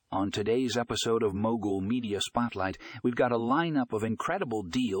On today's episode of Mogul Media Spotlight, we've got a lineup of incredible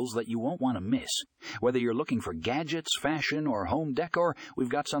deals that you won't want to miss. Whether you're looking for gadgets, fashion, or home decor, we've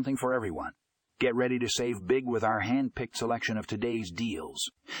got something for everyone. Get ready to save big with our hand-picked selection of today's deals.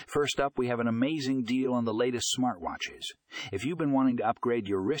 First up, we have an amazing deal on the latest smartwatches. If you've been wanting to upgrade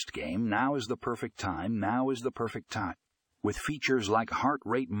your wrist game, now is the perfect time. With features like heart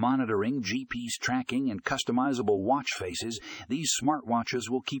rate monitoring, GPS tracking, and customizable watch faces, these smartwatches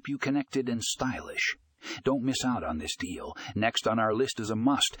will keep you connected and stylish. Don't miss out on this deal. Next on our list is a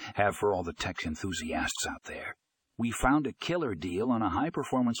must-have for all the tech enthusiasts out there. We found a killer deal on a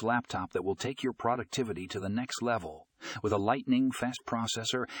high-performance laptop that will take your productivity to the next level. With a lightning-fast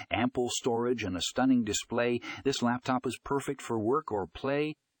processor, ample storage, and a stunning display, this laptop is perfect for work or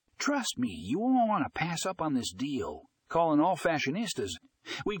play. Trust me, you won't want to pass up on this deal. Calling all fashionistas.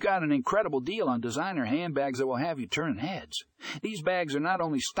 We've got an incredible deal on designer handbags that will have you turning heads. These bags are not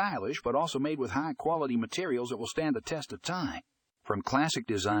only stylish, but also made with high-quality materials that will stand the test of time. From classic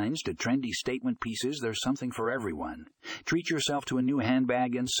designs to trendy statement pieces, there's something for everyone. Treat yourself to a new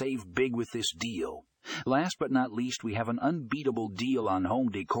handbag and save big with this deal. Last but not least, we have an unbeatable deal on home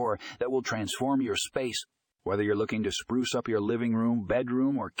decor that will transform your space. Whether you're looking to spruce up your living room,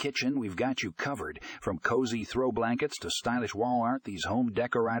 bedroom, or kitchen, we've got you covered. From cozy throw blankets to stylish wall art, these home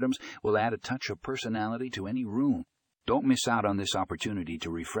decor items will add a touch of personality to any room. Don't miss out on this opportunity to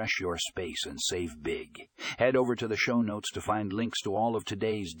refresh your space and save big. Head over to the show notes to find links to all of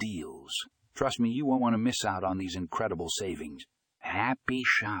today's deals. Trust me, you won't want to miss out on these incredible savings. Happy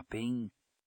shopping!